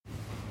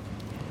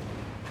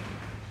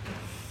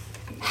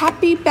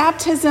Happy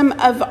Baptism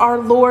of our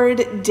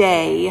Lord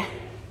Day.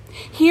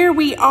 Here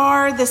we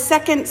are, the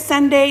second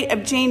Sunday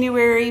of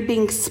January,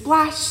 being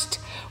splashed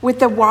with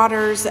the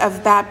waters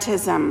of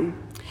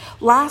baptism.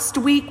 Last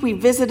week, we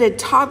visited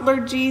toddler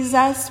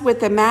Jesus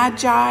with the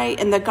Magi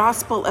in the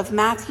Gospel of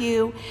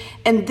Matthew,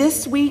 and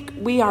this week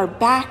we are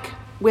back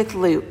with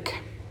Luke,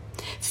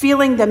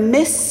 feeling the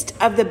mist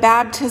of the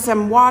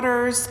baptism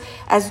waters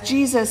as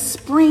Jesus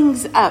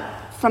springs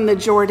up from the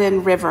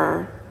Jordan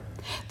River.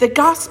 The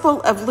Gospel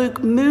of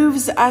Luke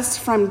moves us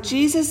from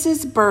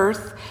Jesus'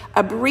 birth,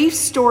 a brief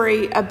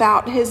story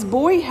about his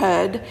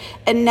boyhood,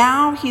 and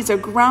now he's a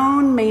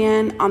grown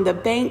man on the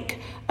bank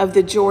of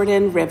the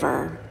Jordan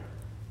River.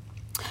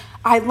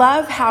 I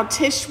love how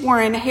Tish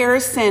Warren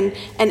Harrison,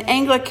 an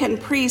Anglican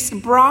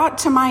priest, brought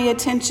to my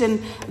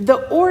attention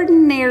the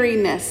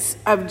ordinariness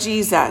of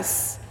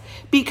Jesus.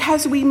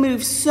 Because we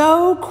move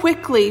so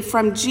quickly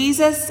from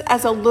Jesus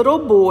as a little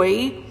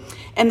boy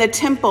in the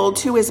temple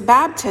to his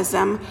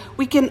baptism,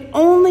 we can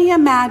only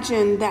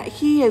imagine that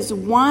he is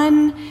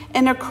one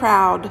in a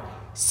crowd,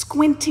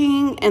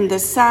 squinting in the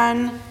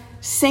sun,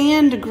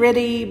 sand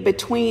gritty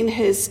between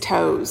his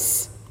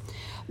toes.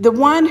 The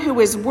one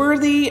who is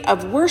worthy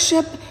of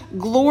worship,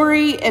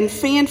 glory, and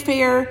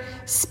fanfare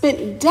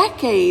spent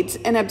decades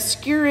in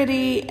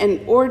obscurity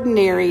and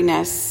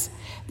ordinariness.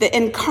 The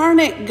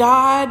incarnate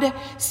God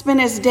spent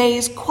his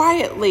days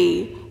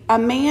quietly, a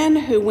man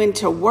who went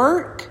to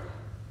work,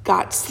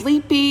 got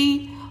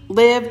sleepy,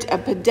 lived a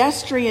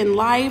pedestrian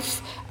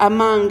life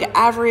among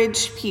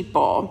average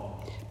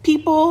people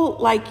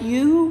like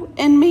you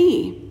and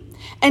me.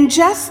 And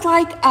just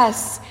like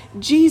us,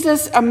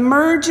 Jesus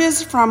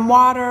emerges from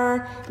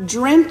water,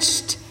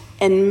 drenched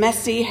and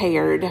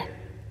messy-haired.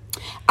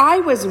 I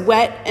was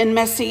wet and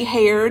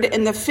messy-haired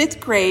in the 5th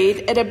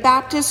grade at a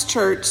Baptist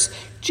church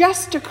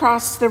just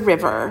across the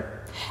river.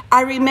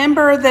 I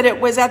remember that it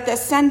was at the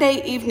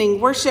Sunday evening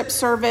worship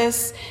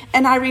service,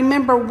 and I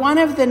remember one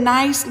of the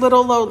nice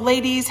little old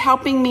ladies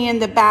helping me in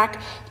the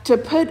back to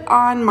put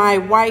on my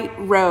white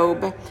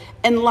robe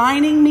and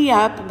lining me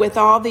up with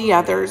all the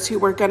others who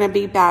were going to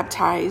be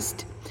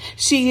baptized.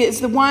 She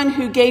is the one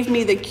who gave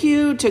me the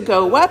cue to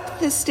go up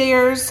the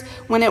stairs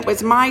when it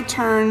was my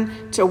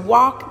turn to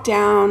walk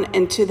down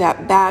into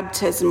that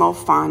baptismal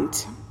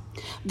font.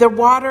 The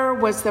water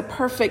was the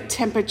perfect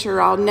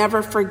temperature. I'll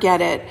never forget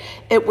it.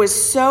 It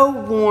was so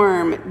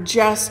warm,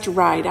 just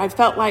right. I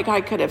felt like I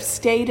could have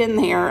stayed in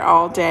there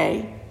all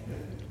day.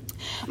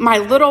 My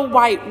little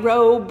white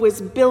robe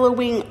was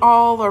billowing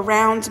all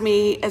around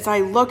me as I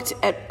looked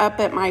up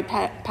at my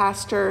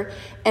pastor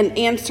and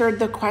answered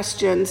the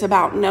questions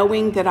about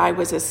knowing that I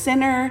was a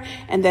sinner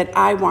and that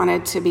I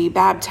wanted to be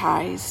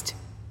baptized.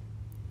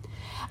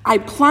 I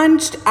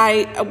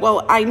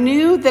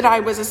knew that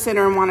I was a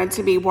sinner and wanted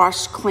to be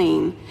washed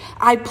clean.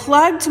 I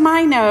plugged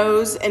my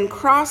nose and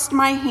crossed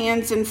my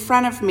hands in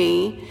front of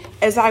me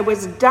as I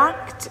was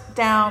ducked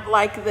down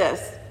like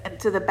this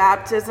into the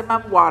baptism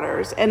of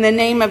waters in the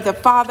name of the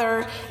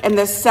Father and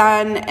the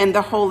Son and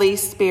the Holy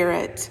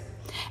Spirit.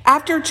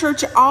 After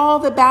church, all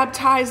the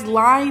baptized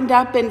lined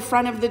up in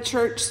front of the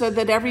church so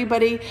that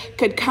everybody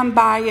could come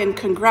by and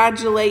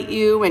congratulate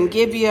you and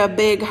give you a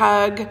big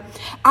hug.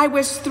 I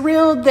was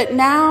thrilled that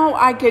now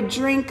I could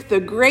drink the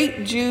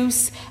grape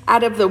juice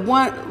out of the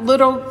one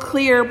little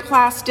clear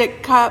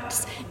plastic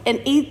cups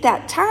and eat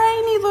that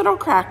tiny little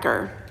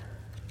cracker.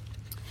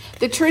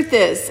 The truth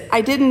is,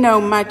 I didn't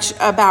know much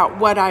about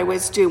what I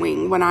was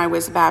doing when I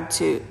was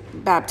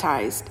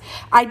baptized.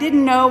 I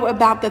didn't know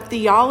about the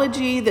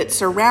theology that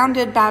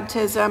surrounded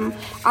baptism.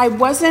 I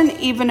wasn't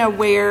even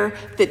aware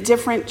that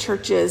different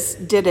churches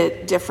did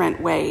it different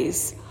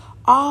ways.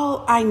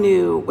 All I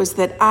knew was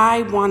that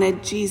I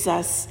wanted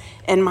Jesus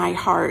in my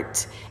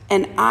heart,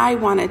 and I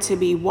wanted to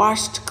be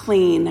washed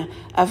clean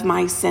of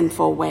my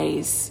sinful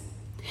ways.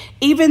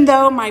 Even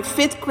though my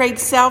 5th grade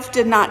self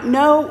did not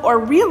know or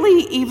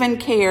really even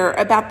care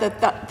about the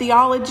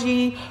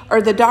theology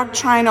or the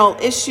doctrinal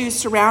issues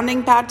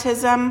surrounding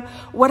baptism,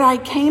 what I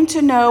came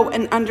to know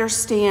and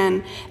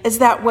understand is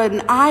that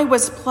when I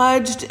was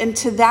plunged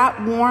into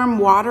that warm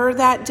water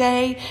that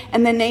day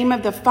in the name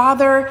of the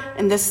Father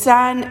and the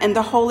Son and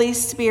the Holy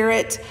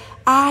Spirit,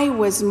 I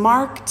was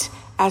marked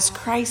as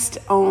Christ's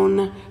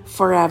own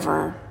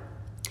forever.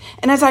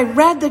 And as I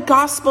read the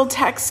gospel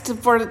text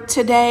for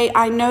today,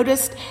 I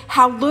noticed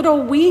how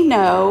little we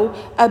know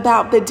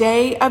about the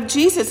day of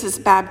Jesus'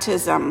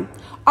 baptism.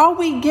 All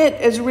we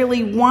get is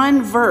really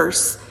one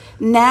verse.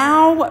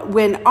 Now,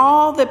 when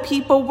all the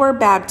people were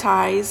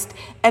baptized,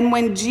 and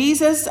when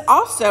Jesus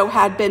also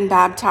had been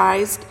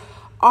baptized,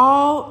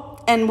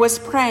 and was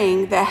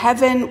praying, the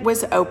heaven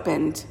was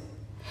opened.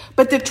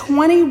 But the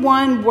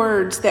 21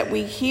 words that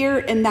we hear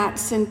in that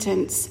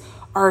sentence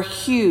are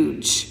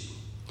huge.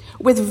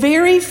 With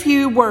very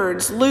few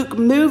words, Luke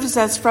moves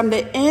us from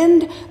the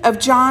end of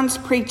John's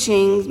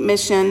preaching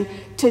mission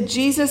to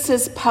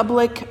Jesus'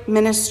 public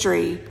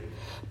ministry.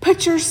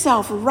 Put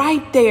yourself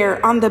right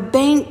there on the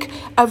bank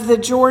of the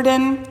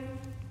Jordan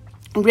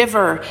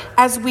River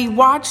as we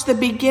watch the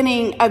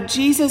beginning of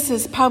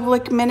Jesus'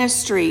 public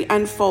ministry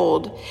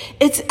unfold.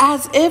 It's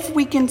as if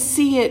we can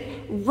see it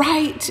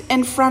right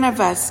in front of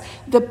us,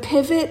 the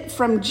pivot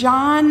from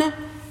John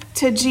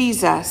to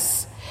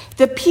Jesus.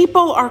 The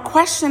people are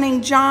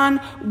questioning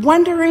John,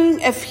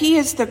 wondering if he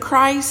is the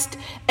Christ,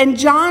 and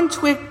John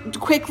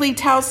quickly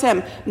tells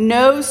him,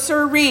 "No,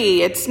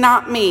 sirree, it's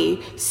not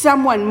me.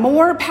 Someone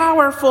more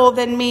powerful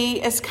than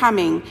me is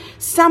coming,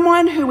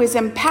 someone who is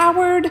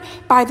empowered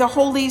by the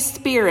Holy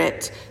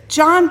Spirit."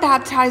 John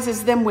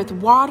baptizes them with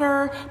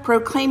water,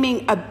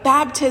 proclaiming a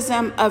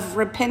baptism of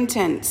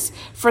repentance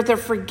for the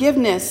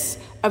forgiveness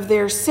of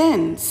their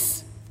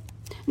sins.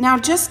 Now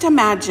just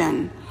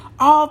imagine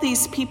all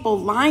these people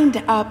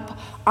lined up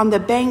on the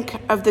bank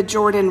of the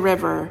Jordan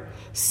River.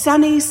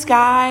 Sunny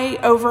sky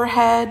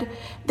overhead.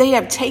 They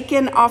have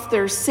taken off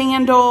their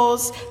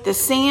sandals. The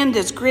sand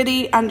is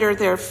gritty under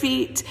their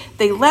feet.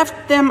 They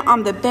left them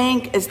on the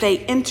bank as they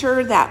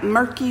enter that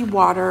murky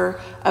water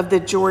of the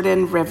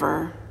Jordan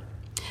River.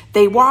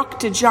 They walk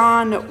to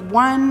John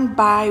one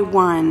by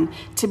one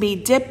to be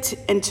dipped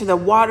into the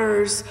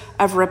waters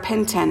of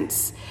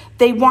repentance.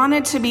 They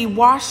wanted to be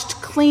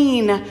washed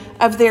clean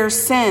of their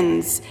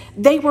sins.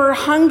 They were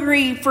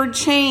hungry for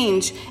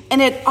change,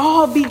 and it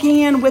all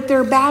began with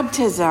their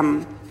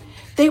baptism.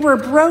 They were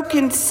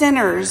broken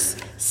sinners,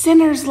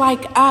 sinners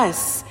like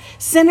us,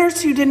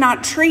 sinners who did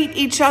not treat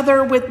each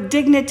other with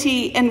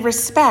dignity and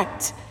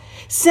respect,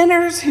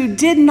 sinners who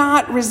did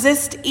not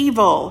resist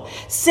evil,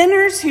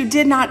 sinners who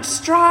did not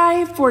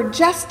strive for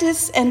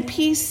justice and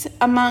peace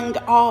among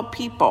all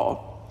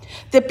people.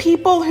 The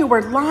people who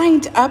were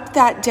lined up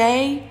that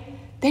day,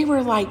 they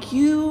were like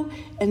you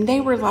and they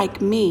were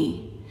like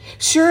me.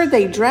 Sure,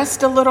 they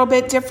dressed a little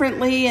bit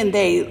differently and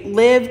they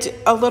lived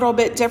a little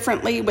bit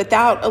differently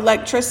without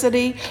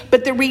electricity,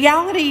 but the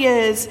reality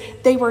is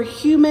they were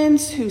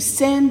humans who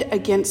sinned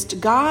against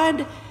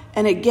God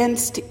and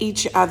against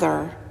each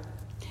other.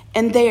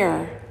 And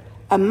there,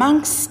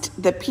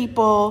 amongst the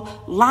people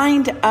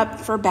lined up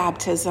for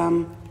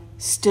baptism,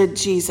 stood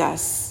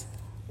Jesus.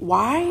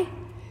 Why?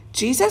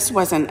 Jesus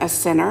wasn't a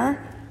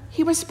sinner.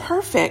 He was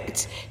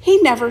perfect.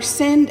 He never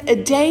sinned a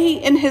day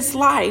in his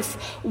life.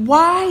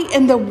 Why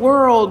in the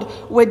world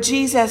would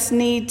Jesus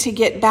need to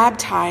get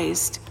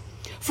baptized?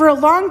 For a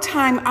long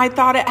time, I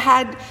thought it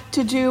had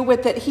to do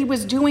with that he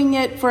was doing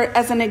it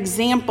as an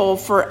example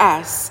for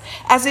us,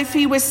 as if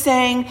he was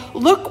saying,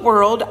 "Look,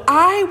 world,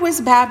 I was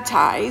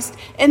baptized,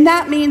 and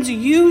that means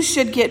you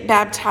should get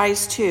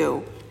baptized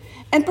too."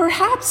 And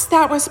perhaps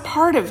that was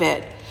part of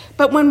it.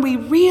 But when we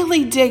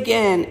really dig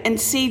in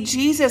and see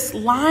Jesus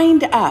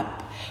lined up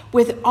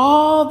with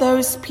all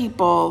those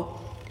people,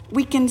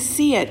 we can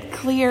see it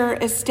clear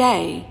as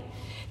day.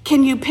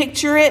 Can you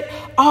picture it?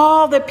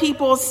 All the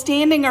people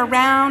standing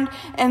around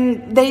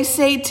and they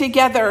say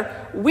together,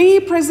 "We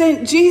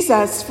present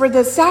Jesus for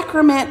the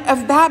sacrament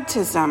of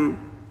baptism."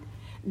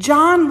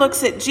 John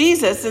looks at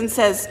Jesus and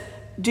says,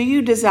 "Do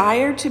you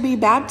desire to be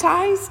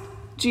baptized?"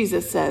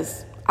 Jesus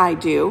says, "I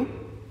do."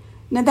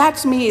 Now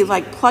that's me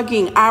like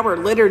plugging our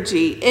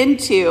liturgy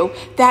into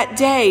that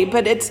day,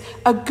 but it's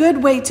a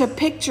good way to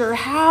picture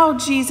how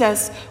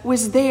Jesus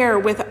was there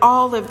with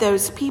all of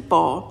those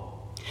people.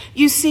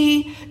 You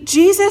see,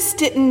 Jesus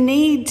didn't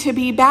need to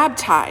be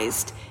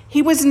baptized.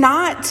 He was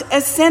not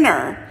a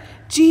sinner.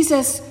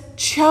 Jesus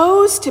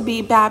chose to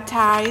be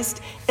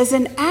baptized as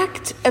an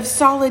act of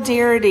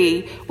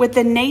solidarity with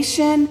the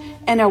nation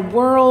and a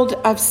world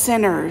of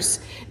sinners.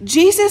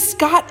 Jesus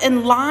got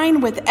in line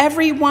with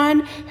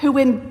everyone who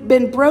had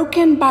been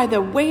broken by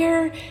the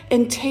wear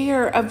and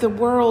tear of the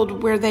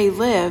world where they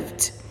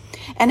lived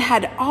and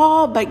had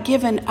all but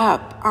given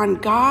up on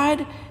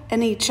God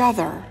and each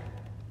other.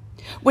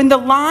 When the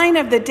line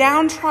of the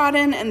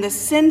downtrodden and the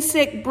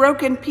sin-sick,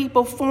 broken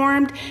people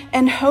formed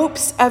in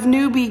hopes of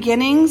new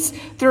beginnings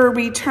through a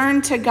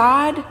return to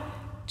God,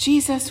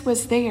 Jesus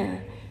was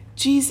there.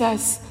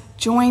 Jesus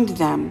joined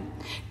them.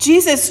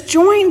 Jesus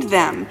joined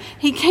them.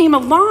 He came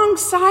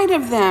alongside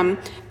of them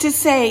to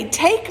say,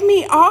 "Take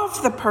me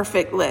off the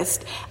perfect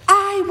list.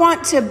 I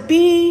want to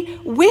be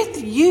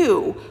with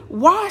you,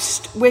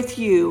 washed with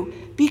you,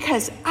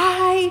 because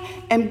I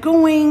am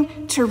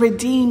going to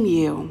redeem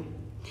you."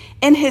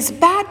 In his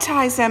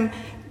baptism,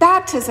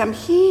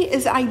 he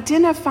is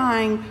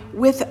identifying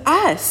with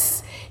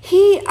us.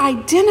 He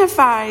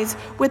identifies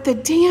with the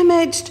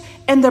damaged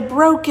and the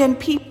broken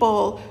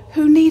people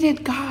who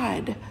needed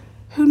God,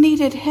 who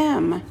needed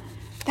him.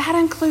 That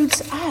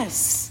includes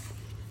us.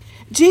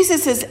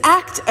 Jesus'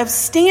 act of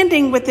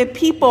standing with the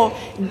people,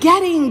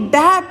 getting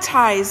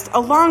baptized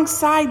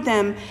alongside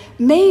them,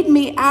 made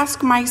me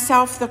ask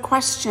myself the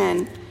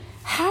question,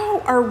 how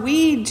are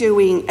we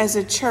doing as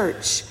a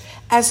church,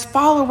 as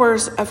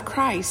followers of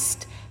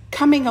Christ,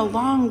 coming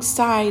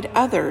alongside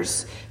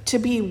others to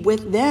be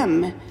with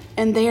them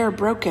in their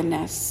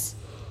brokenness?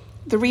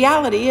 The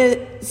reality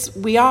is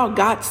we all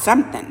got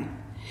something.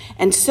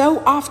 And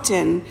so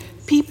often,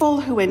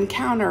 people who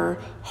encounter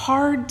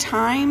hard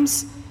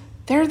times,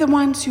 they're the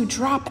ones who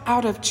drop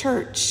out of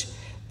church.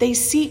 They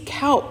seek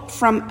help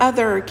from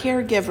other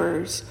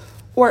caregivers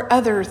or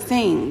other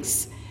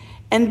things.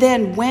 And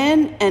then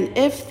when and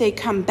if they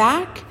come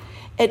back,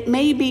 it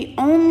may be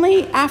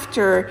only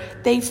after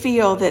they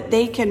feel that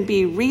they can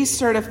be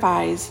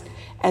recertified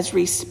as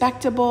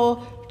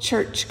respectable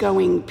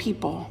church-going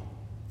people.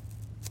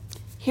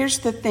 Here's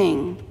the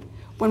thing.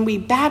 When we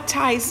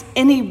baptize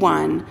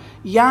anyone,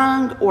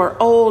 young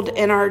or old,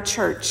 in our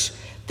church,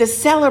 the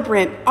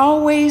celebrant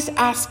always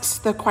asks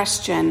the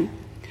question,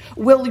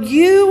 will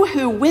you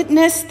who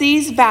witness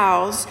these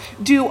vows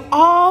do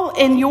all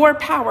in your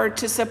power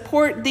to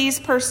support these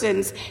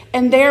persons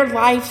and their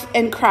life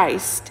in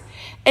Christ?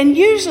 And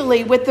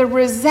usually with the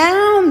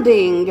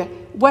resounding,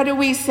 what do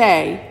we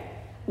say?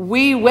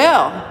 We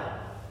will.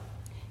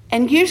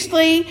 And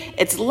usually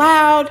it's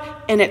loud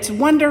and it's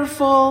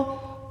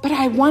wonderful, but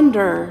I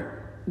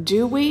wonder,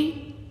 do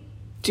we?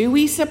 Do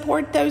we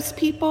support those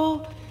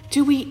people?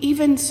 Do we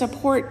even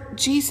support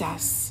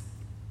Jesus?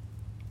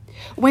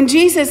 When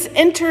Jesus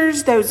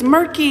enters those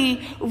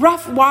murky,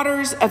 rough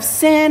waters of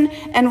sin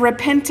and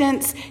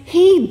repentance,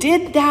 he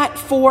did that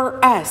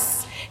for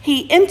us.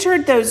 He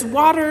entered those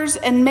waters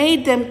and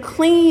made them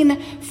clean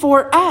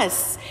for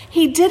us.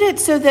 He did it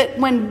so that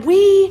when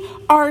we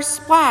are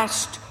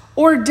splashed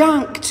or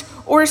dunked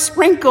or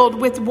sprinkled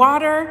with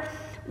water,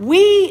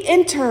 we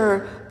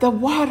enter the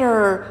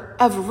water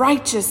of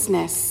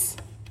righteousness.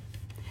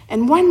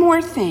 And one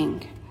more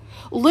thing.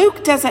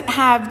 Luke doesn't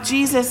have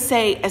Jesus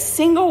say a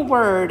single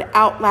word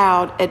out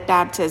loud at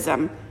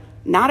baptism,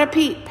 not a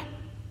peep.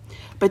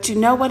 But you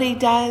know what he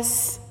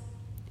does?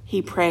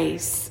 He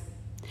prays.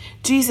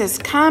 Jesus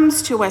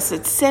comes to us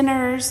as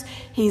sinners.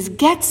 He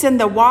gets in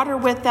the water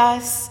with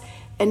us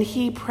and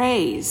he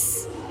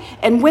prays.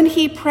 And when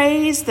he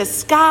prays, the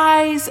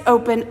skies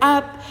open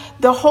up.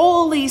 The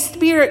Holy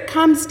Spirit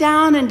comes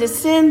down and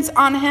descends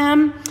on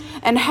him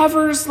and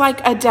hovers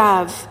like a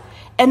dove.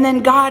 And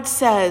then God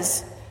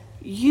says,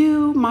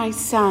 you, my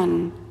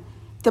son,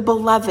 the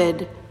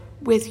beloved,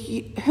 with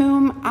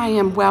whom I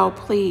am well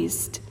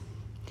pleased.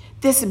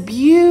 This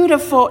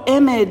beautiful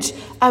image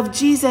of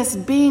Jesus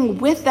being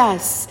with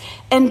us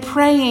and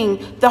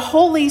praying, the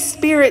Holy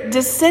Spirit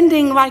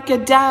descending like a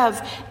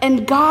dove,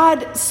 and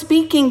God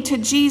speaking to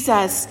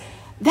Jesus,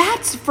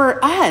 that's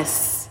for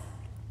us.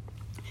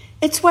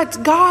 It's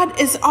what God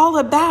is all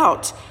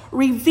about,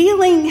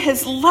 revealing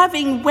his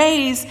loving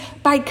ways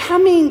by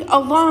coming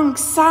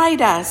alongside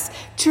us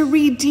to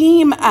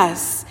redeem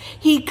us.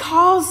 He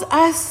calls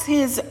us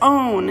his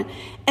own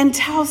and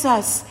tells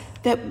us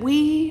that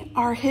we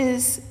are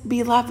his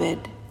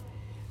beloved.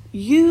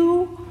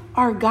 You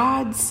are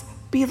God's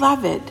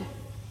beloved.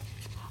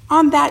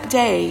 On that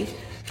day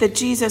that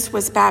Jesus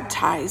was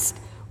baptized,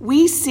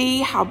 we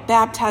see how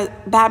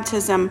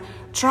baptism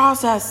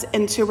draws us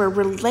into a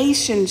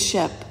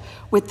relationship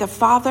with the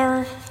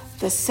Father,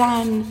 the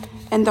Son,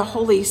 and the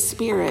Holy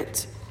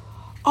Spirit.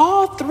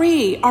 All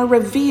three are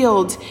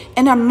revealed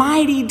in a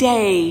mighty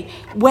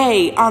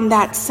way on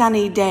that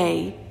sunny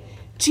day.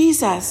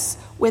 Jesus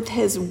with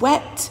his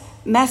wet,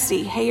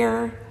 messy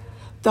hair,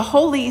 the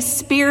Holy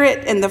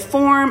Spirit in the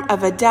form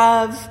of a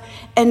dove,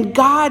 and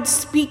God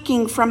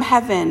speaking from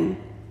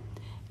heaven.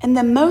 And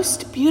the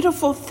most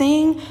beautiful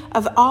thing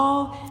of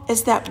all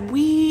is that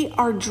we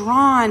are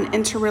drawn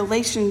into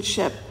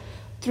relationship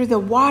through the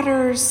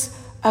waters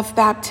of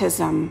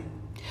baptism.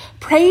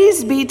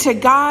 Praise be to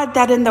God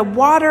that in the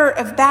water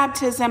of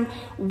baptism,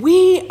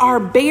 we are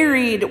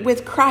buried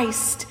with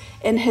Christ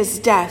in his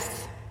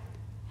death.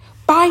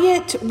 By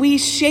it, we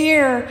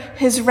share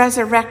his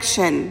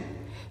resurrection.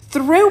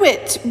 Through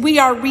it, we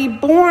are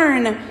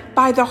reborn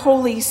by the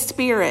Holy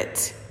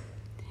Spirit.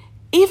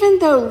 Even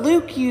though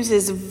Luke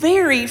uses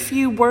very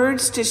few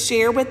words to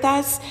share with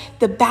us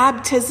the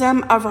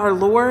baptism of our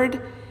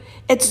Lord,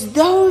 it's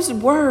those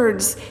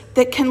words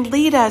that can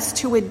lead us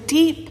to a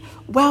deep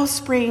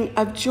wellspring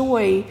of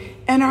joy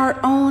in our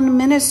own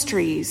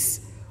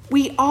ministries.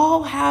 We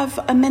all have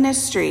a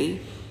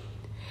ministry.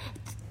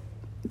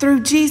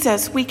 Through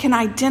Jesus, we can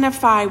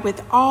identify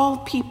with all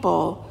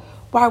people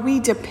while we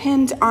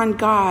depend on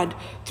God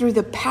through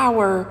the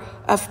power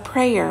of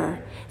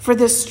prayer for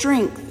the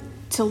strength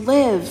to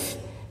live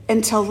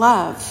and to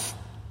love.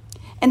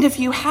 And if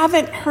you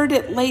haven't heard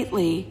it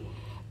lately,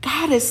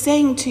 God is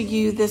saying to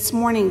you this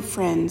morning,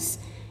 friends,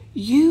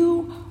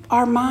 you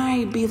are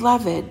my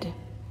beloved,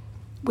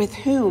 with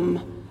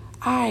whom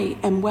I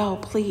am well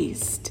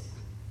pleased.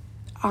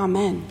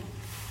 Amen.